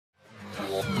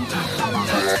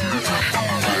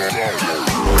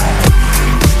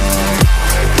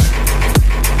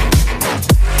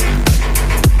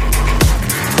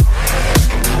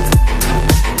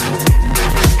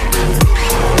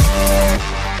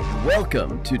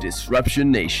Welcome to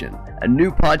Disruption Nation, a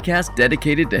new podcast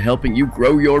dedicated to helping you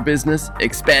grow your business,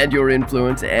 expand your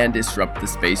influence, and disrupt the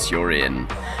space you're in.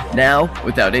 Now,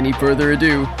 without any further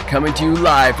ado, coming to you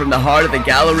live from the heart of the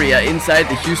Galleria inside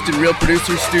the Houston Real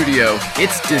Producers Studio,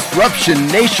 it's Disruption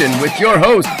Nation with your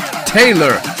host,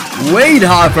 Taylor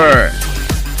Wadehofer.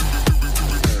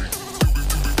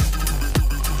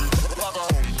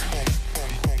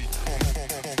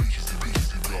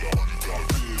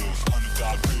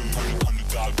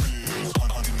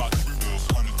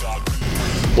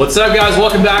 What's up, guys?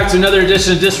 Welcome back to another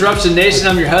edition of Disruption Nation.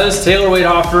 I'm your host, Taylor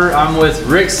Wadehofer. I'm with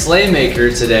Rick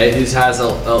Slaymaker today, who has a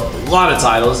lot of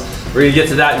titles. We're going to get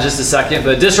to that in just a second.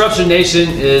 But Disruption Nation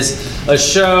is a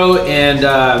show and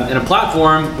a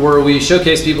platform where we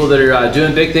showcase people that are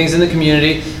doing big things in the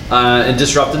community and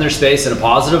disrupting their space in a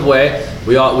positive way.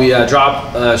 We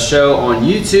drop a show on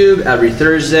YouTube every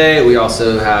Thursday. We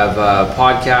also have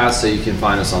podcasts, so you can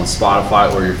find us on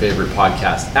Spotify or your favorite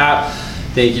podcast app.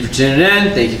 Thank you for tuning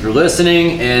in. Thank you for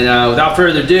listening. And without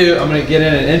further ado, I'm going to get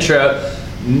in an intro.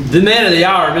 The man of the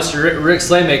hour, Mr. Rick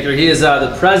Slaymaker. He is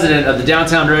the president of the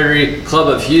Downtown Rotary Club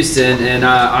of Houston, and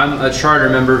I'm a charter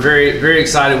member. Very, very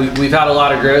excited. We've had a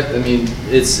lot of growth. I mean,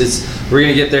 we're going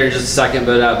to get there in just a second,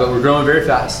 but we're growing very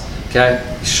fast. Okay,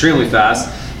 extremely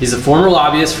fast. He's a former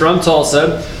lobbyist from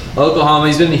Tulsa, Oklahoma.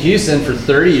 He's been in Houston for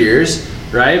 30 years.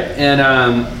 Right, and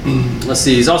let's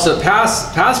see. He's also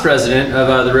past president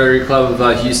of the Rotary Club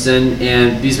of Houston,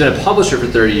 and he's been a publisher for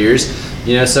 30 years.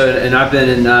 You know, so and I've been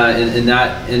in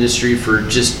that industry for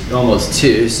just almost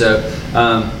 2. So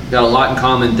got a lot in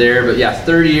common there. But yeah,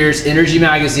 30 years. Energy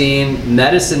Magazine,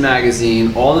 Medicine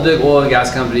Magazine, all the big oil and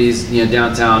gas companies, you know,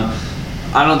 downtown.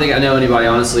 I don't think I know anybody,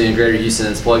 honestly, in Greater Houston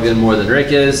that's plugged in more than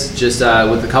Rick is. Just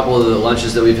with a couple of the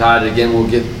lunches that we've had, again, we'll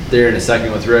get there in a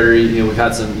second with Rotary. You know, we've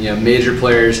had some major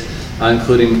players,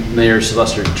 including Mayor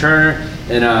Sylvester Turner,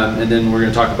 and then we're going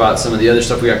to talk about some of the other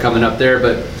stuff we got coming up there.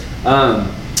 But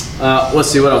let's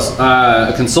see what else.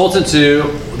 A consultant to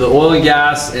the oil and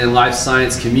gas and life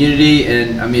science community,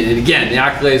 and I mean, and again, the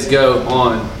accolades go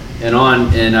on and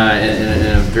on in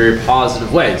a very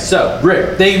positive way. So,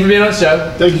 Rick, thank you for being on the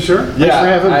show. Thank you, sir. Thanks for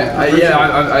having me.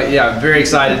 I'm very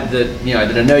excited that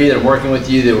I know you, that I'm working with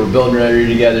you, that we're building Rotary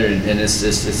together, and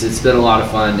it's been a lot of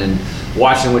fun, and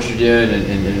watching what you're doing,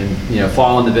 and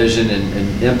following the vision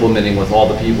and implementing with all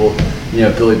the people,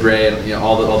 Billy Bray, and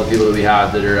all the people that we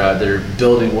have that are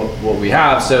building what we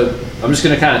have. So I'm just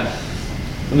going to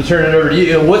I'm gonna turn it over to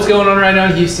you. What's going on right now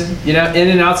in Houston? In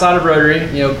and outside of Rotary.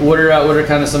 What are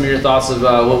kind of some of your thoughts of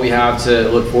what we have to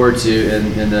look forward to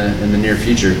in the near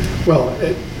future? Well,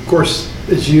 of course,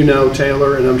 as you know,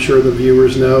 Taylor, and I'm sure the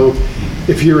viewers know,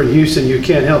 if you're in Houston, you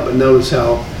can't help but notice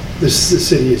how the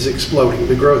city is exploding.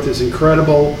 The growth is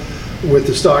incredible, with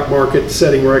the stock market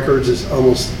setting records is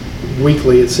almost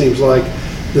weekly. It seems like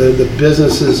the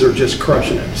businesses are just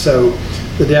crushing it. So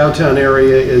the downtown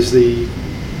area is the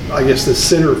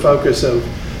center focus of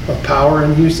power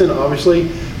in Houston,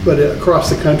 obviously, but across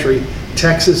the country,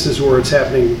 Texas is where it's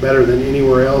happening better than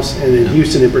anywhere else, and in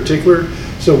Houston in particular.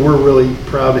 So we're really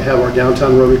proud to have our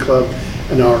Downtown Rotary Club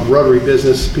and our Rotary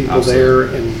business people there,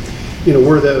 and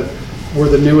we're the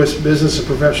newest business and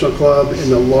professional club in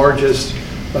the largest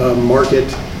market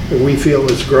that we feel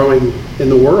is growing in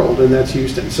the world, and that's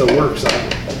Houston. So we're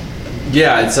excited.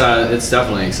 Yeah, it's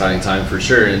definitely an exciting time for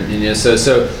sure, and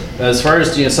so as far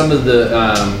as some of the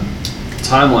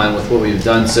timeline with what we've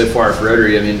done so far for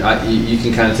Rotary, I mean, you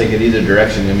can kind of take it either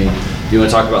direction. I mean, do you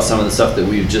want to talk about some of the stuff that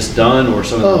we've just done, or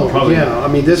some of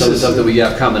the stuff that we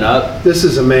got coming up? This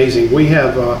is amazing. We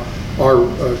have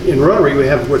in Rotary we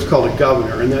have what's called a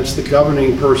governor, and that's the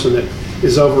governing person that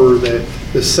is over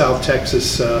the South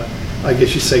Texas, I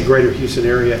guess you say Greater Houston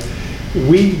area.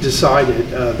 We decided,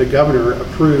 the governor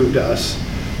approved us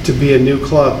to be a new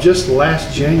club just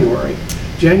last January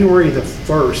the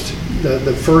 1st,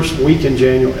 the first week in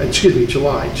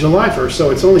July 1st. So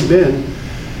it's only been,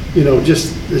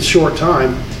 just a short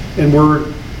time, and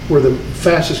we're the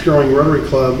fastest growing Rotary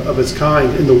Club of its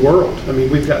kind in the world. I mean,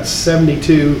 we've got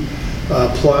 72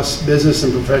 plus business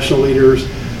and professional leaders,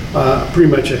 pretty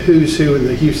much a who's who in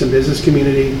the Houston business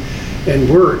community, and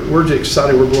we're just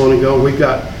excited. We're blowing to go. We've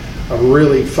got a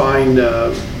really fine,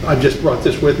 I just brought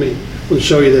this with me. We'll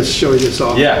show you this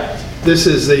off. Yeah. This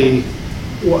is a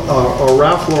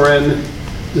Ralph Lauren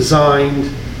designed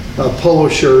polo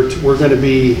shirt. We're going to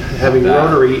be having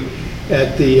Rotary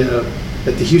at the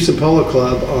Houston Polo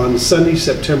Club on Sunday,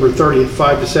 September 30th,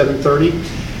 5 to 7:30.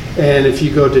 And if you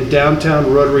go to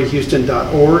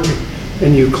downtownrotaryhouston.org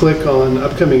and you click on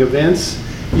upcoming events,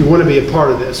 you want to be a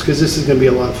part of this, because this is going to be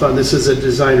a lot of fun. This is a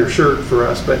designer shirt for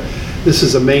us, but this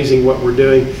is amazing what we're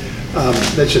doing.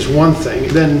 That's just one thing.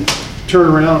 And then turn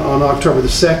around on October the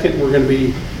 2nd, we're going to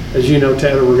be, as you know,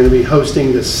 Taylor, we're going to be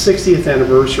hosting the 60th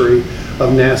anniversary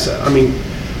of NASA. I mean,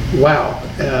 wow.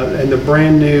 And the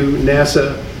brand new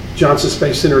NASA Johnson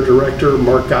Space Center Director,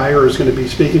 Mark Geyer, is going to be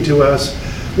speaking to us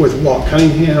with Walt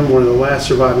Cunningham, one of the last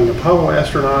surviving Apollo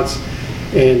astronauts,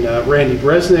 and Randy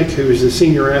Bresnik, who is the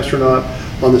senior astronaut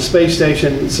on the space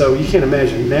station. So you can't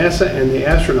imagine, NASA and the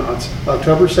astronauts,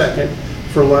 October 2nd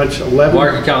for lunch, 11.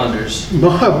 Mark your calendars.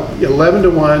 11 to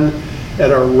 1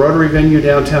 at our Rotary venue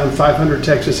downtown, 500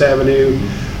 Texas Avenue.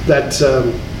 That's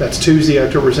Tuesday,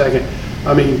 October 2nd.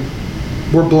 I mean,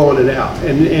 we're blowing it out.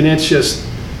 And it's just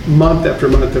month after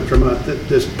month after month,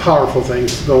 there's powerful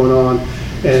things going on.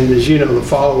 And as you know, the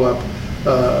follow-up,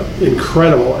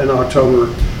 incredible in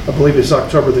October. I believe it's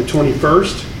October the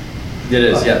 21st. It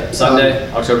is, yeah.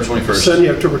 Sunday, October 21st. Sunday,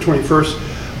 October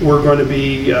 21st, we're going to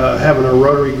be having our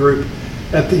Rotary group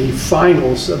at the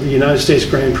finals of the United States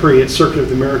Grand Prix at Circuit of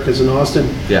the Americas in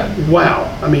Austin. Yeah. Wow.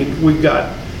 I mean, we've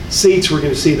got seats. We're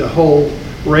going to see the whole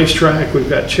racetrack. We've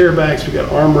got chair backs. We've got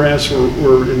armrests.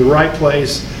 We're in the right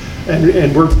place,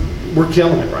 and we're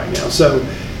killing it right now. So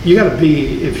you got to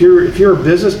be, if you're a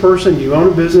business person, you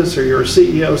own a business, or you're a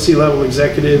CEO, C-level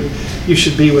executive, you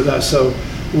should be with us. So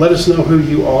let us know who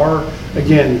you are.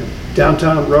 Again,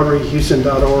 downtown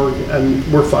RotaryHouston.org,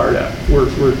 and we're fired up.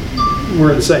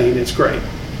 We're insane. It's great.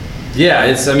 Yeah,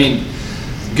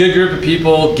 good group of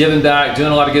people, giving back,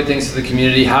 doing a lot of good things for the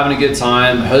community, having a good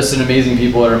time, hosting amazing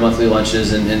people at our monthly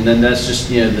lunches, and then that's just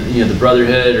the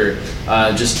brotherhood, or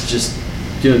just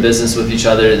doing business with each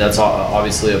other. That's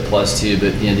obviously a plus too.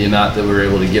 But the amount that we're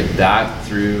able to give back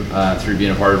through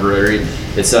being a part of Rotary,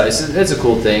 it's a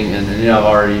cool thing. And I've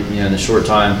already in the short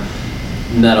time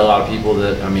met a lot of people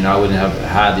that I wouldn't have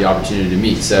had the opportunity to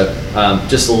meet. So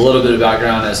just a little bit of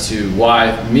background as to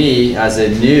why me, as a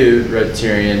new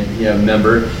Rotarian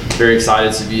member, very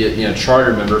excited to be a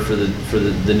charter member for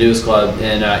the newest club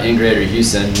in Greater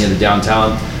Houston, the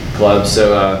downtown club.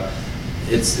 So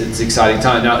it's exciting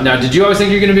time. Now, did you always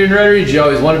think you're going to be in Rotary? Did you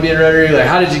always want to be in Rotary? Like,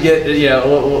 how did you get?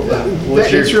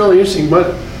 It's really interesting.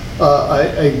 But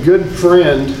a good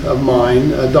friend of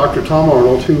mine, Dr. Tom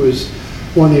Arnold, who was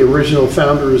one of the original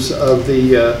founders of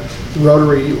the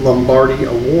Rotary Lombardi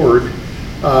Award,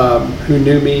 who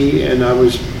knew me, and I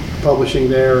was publishing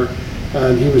there,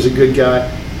 and he was a good guy,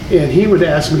 and he would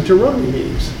ask me to Rotary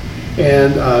meetings.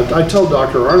 And I told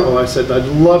Dr. Arnold, I said, I'd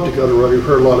love to go to Rotary,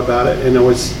 heard a lot about it, and I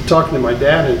was talking to my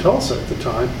dad in Tulsa at the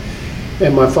time,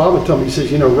 and my father told me, he says,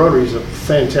 Rotary is a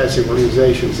fantastic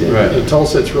organization. In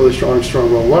Tulsa, it's really strong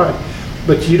worldwide,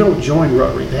 but you don't join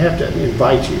Rotary. They have to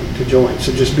invite you to join,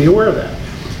 so just be aware of that.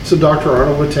 So Dr.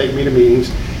 Arnold would take me to meetings,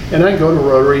 and I'd go to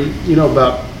Rotary,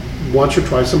 about once or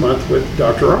twice a month with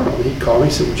Dr. Arnold. He'd call me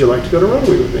and said, would you like to go to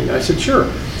Rotary with me? And I said, sure.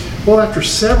 Well, after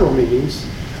several meetings,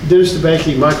 Dennis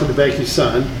DeBakey, Michael DeBakey's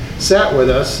son, sat with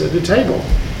us at the table.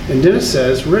 And Dennis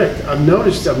says, Rick, I've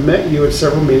noticed I've met you at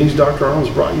several meetings. Dr.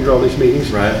 Arnold's brought you to all these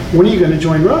meetings. Right. When are you going to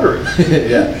join Rotary?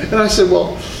 Yeah. And I said,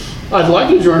 well, I'd like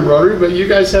to join Rotary, but you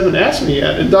guys haven't asked me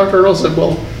yet. And Dr. Arnold said,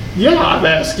 well, yeah, I've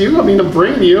asked you. I'm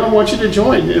bringing you. I want you to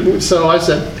join. And so I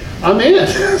said, I'm in.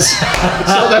 So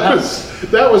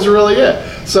that was really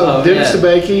it. So Dennis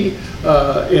DeBakey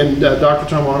and Dr.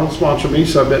 Tom Arnold sponsored me,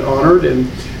 so I've been honored, and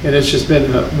it's just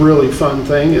been a really fun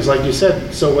thing. It's like you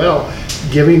said so well,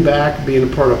 giving back, being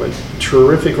a part of a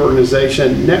terrific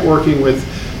organization, networking with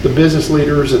the business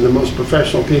leaders and the most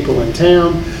professional people in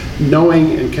town,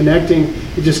 knowing and connecting.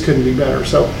 It just couldn't be better.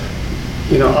 So,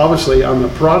 obviously I'm a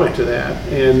product of that,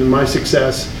 and my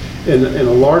success in a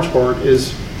large part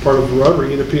is part of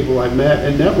Rotary, the people I've met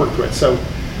and networked with. So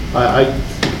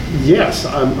yes,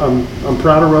 I'm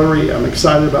proud of Rotary. I'm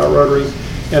excited about Rotary,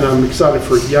 and I'm excited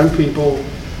for young people,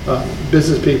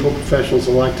 business people, professionals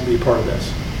alike to be part of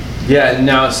this. Yeah.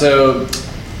 Now, so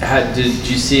did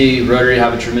you see Rotary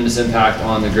have a tremendous impact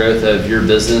on the growth of your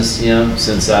business?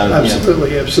 Since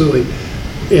absolutely.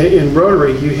 In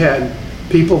Rotary, you had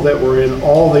people that were in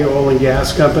all the oil and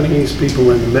gas companies,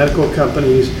 people in the medical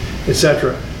companies,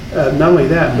 etc. Not only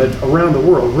that, but around the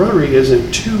world. Rotary is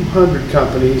in 200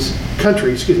 countries,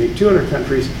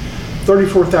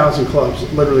 34,000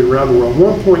 clubs literally around the world,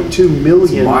 1.2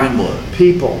 million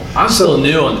people. I'm still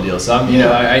new on the deal, so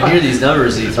I hear these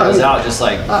numbers he throws out just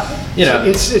like,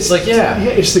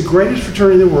 it's the greatest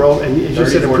fraternity in the world, and as you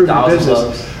said, improving business.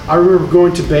 Clubs. I remember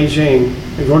going to Beijing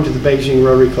and going to the Beijing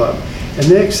Rotary Club, and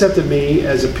they accepted me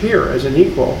as a peer, as an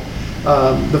equal,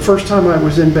 the first time I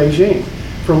was in Beijing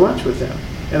for lunch with them.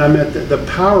 And I met the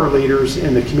power leaders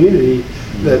in the community,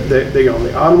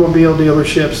 the automobile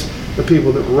dealerships, the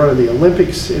people that were running the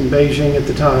Olympics in Beijing at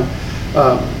the time.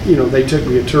 They took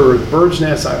me a tour of the bird's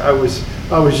nest. I was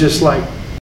just like,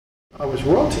 I was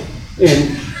royalty.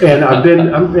 And I've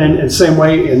been, and same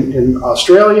way in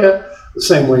Australia, the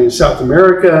same way in South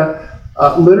America,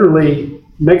 literally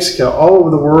Mexico, all over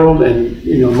the world, and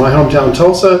my hometown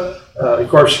Tulsa, of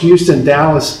course Houston,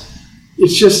 Dallas.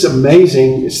 It's just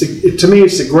amazing. To me,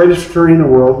 it's the greatest fraternity in the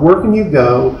world. Where can you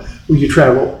go when you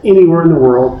travel anywhere in the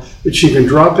world that you can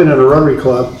drop in at a Rotary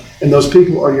Club and those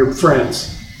people are your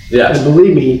friends? Yeah. And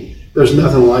believe me, there's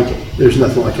nothing like it. There's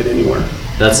nothing like it anywhere.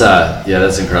 That's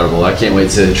incredible. I can't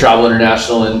wait to travel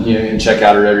international and check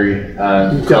out a Rotary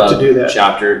Club to do that.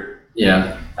 chapter.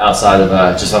 Outside of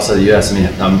just outside the U.S. I mean,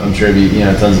 I'm sure it'd be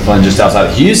tons of fun just outside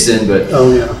of Houston. But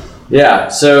oh yeah. Yeah.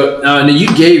 So you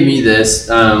gave me this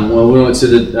when we went to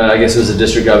the I guess it was the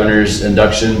district governor's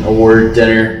induction award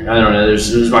dinner. I don't know. It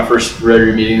was my first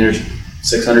Rotary meeting. There's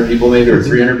 600 people maybe or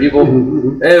 300 people.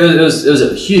 Mm-hmm. It was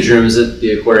a huge room. It was at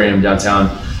the aquarium downtown,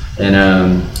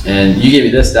 and you gave me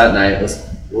this that night.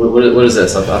 What is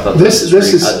this? I thought this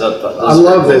is. I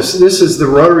love this. This is the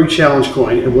Rotary Challenge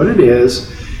coin, and what it is,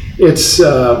 it's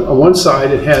on one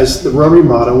side it has the Rotary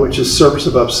motto, which is service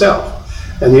above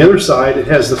self, and the other side it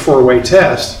has the 4-way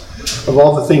test of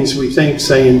all the things we think,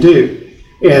 say, and do,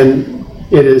 and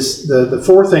it is the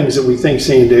 4 things that we think,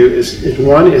 say, and do is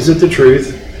one: is it the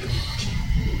truth?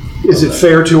 Is it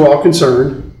fair to all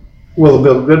concerned? Will it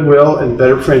build goodwill and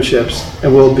better friendships?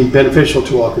 And will it be beneficial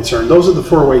to all concerned? Those are the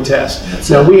 4-way tests.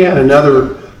 Now, we had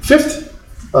another 5th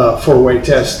 4-way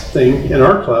test thing in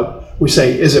our club. We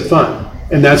say, is it fun?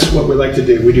 And that's what we like to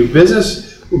do. We do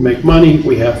business, we make money,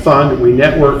 we have fun, we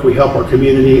network, we help our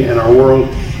community and our world,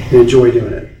 and enjoy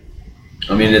doing it.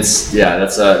 I mean, that's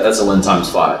a win times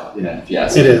 5. If you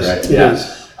ask me, is. Right? It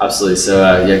is. Absolutely.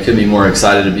 So couldn't be more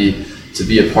excited to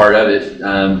be a part of it.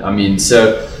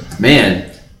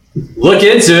 Look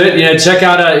into it. Check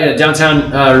out downtown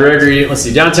Rotary. Let's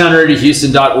see,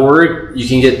 downtownrotaryhouston.org. You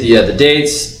can get the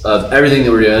dates of everything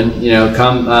that we're doing.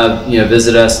 Come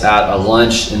visit us at a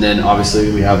lunch, and then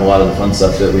obviously we have a lot of the fun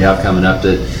stuff that we have coming up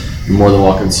that you're more than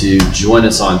welcome to join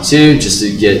us on too, just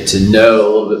to get to know a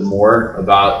little bit more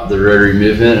about the Rotary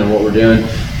movement and what we're doing,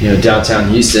 downtown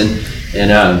Houston.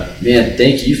 And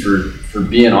thank you for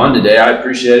being on today. I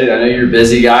appreciate it. I know you're a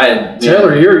busy guy. And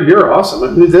Taylor, you're awesome.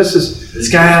 I mean, this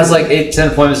guy has like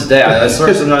 8-10 appointments a day. I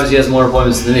swear sometimes he has more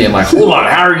appointments than me. I'm like, hold on,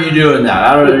 how are you doing that?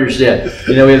 I don't understand.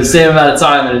 We have the same amount of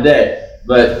time in a day.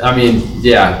 But I mean,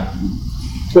 yeah.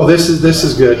 Well, this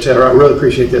is good, Taylor. I really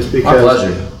appreciate this because my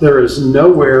pleasure. There is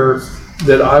nowhere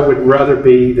that I would rather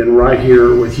be than right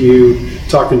here with you,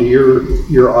 talking to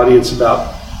your audience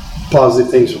about positive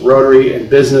things of Rotary and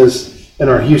business and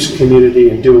our Houston community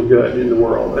and doing good in the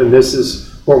world. And this is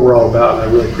what we're all about. And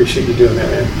I really appreciate you doing that,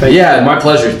 man. Thank you. My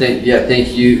pleasure. Thank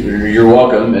you. You're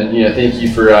welcome. And thank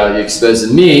you for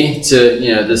exposing me to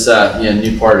this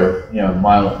new part of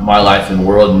my life and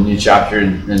world and new chapter.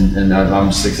 And I'm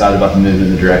just excited about the movement,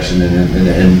 and the direction,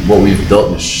 and what we've built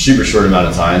in a super short amount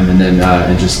of time. And then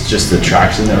and just the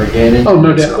traction that we're gaining. Oh,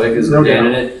 no doubt. Quick as we're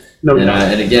gaining it. No doubt.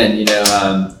 And again,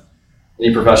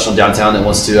 any professional downtown that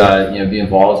wants to be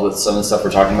involved with some of the stuff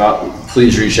we're talking about,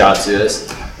 please reach out to us.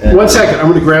 And, 1 second, I'm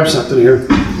going to grab something here.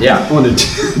 Yeah. I want to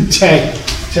tag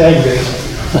this.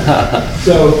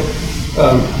 So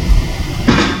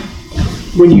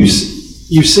when you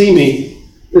see me,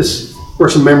 this of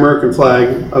course I'm an American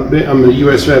flag. I'm a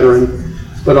U.S. veteran,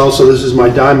 but also this is my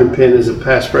diamond pin as a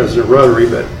past president of Rotary.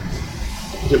 But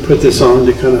to put this on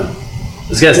to kind of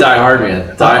this guy's die hard,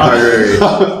 man. Die hard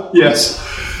Rotary. Yes.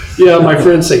 Yeah, my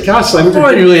friends say, gosh, I'm doing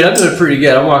pretty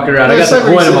good. I'm walking around. I got the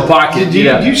coin in my pocket. Do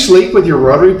you sleep with your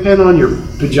Rotary pin on your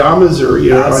pajamas or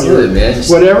absolutely, on your man.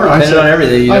 Whatever? I say on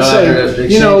everything.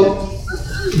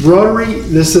 Rotary.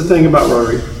 This is the thing about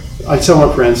Rotary. I tell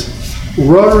my friends,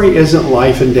 Rotary isn't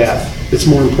life and death. It's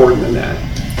more important than that.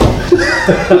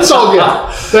 It's all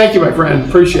good. Thank you, my friend.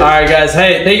 Appreciate it. All right, guys.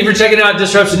 Hey, thank you for checking out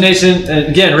Disruption Nation. And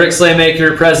again, Rick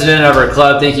Slaymaker, president of our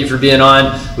club. Thank you for being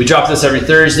on. We drop this every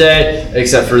Thursday,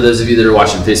 except for those of you that are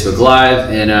watching Facebook Live.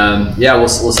 And we'll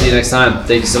see you next time.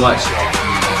 Thank you so much.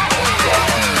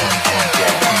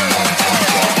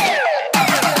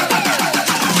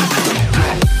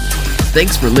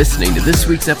 Thanks for listening to this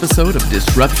week's episode of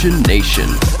Disruption Nation.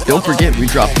 Don't forget we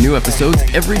drop new episodes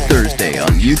every Thursday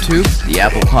on YouTube, the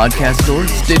Apple Podcast Store,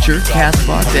 Stitcher,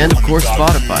 CastBox, and of course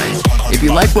Spotify. If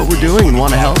you like what we're doing and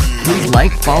want to help, please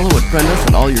like, follow, and friend us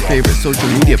on all your favorite social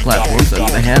media platforms under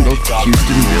the handle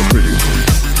Houston Real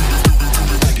Producers.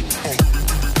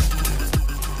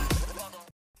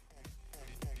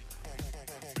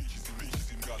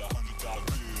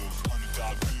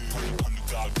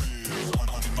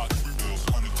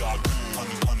 $100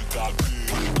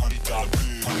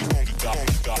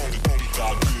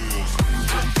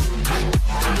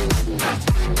 bills.